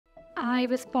I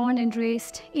was born and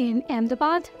raised in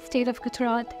Ahmedabad, state of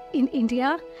Gujarat in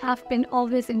India. I've been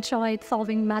always enjoyed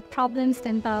solving math problems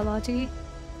and biology.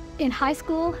 In high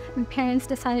school, my parents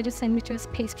decided to send me to a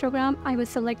space program. I was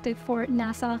selected for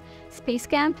NASA Space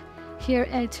Camp here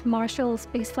at Marshall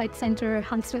Space Flight Center,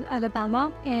 Huntsville,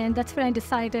 Alabama. And that's when I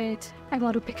decided I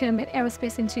want to become an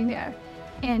aerospace engineer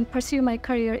and pursue my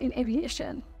career in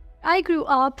aviation. I grew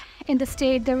up in the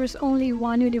state. There was only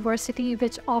one university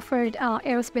which offered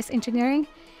aerospace engineering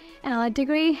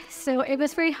degree. So it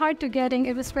was very hard to get in.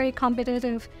 It was very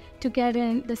competitive to get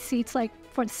in the seats, like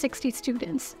for 60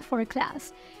 students for a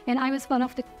class. And I was one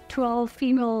of the 12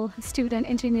 female student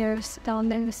engineers down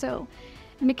there. So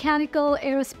mechanical,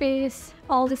 aerospace,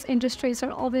 all these industries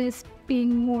are always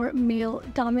being more male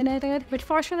dominated. But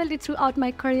fortunately, throughout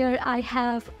my career, I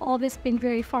have always been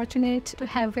very fortunate to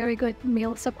have very good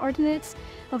male subordinates,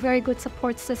 a very good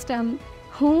support system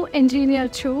who engineer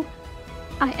too.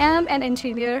 I am an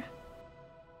engineer.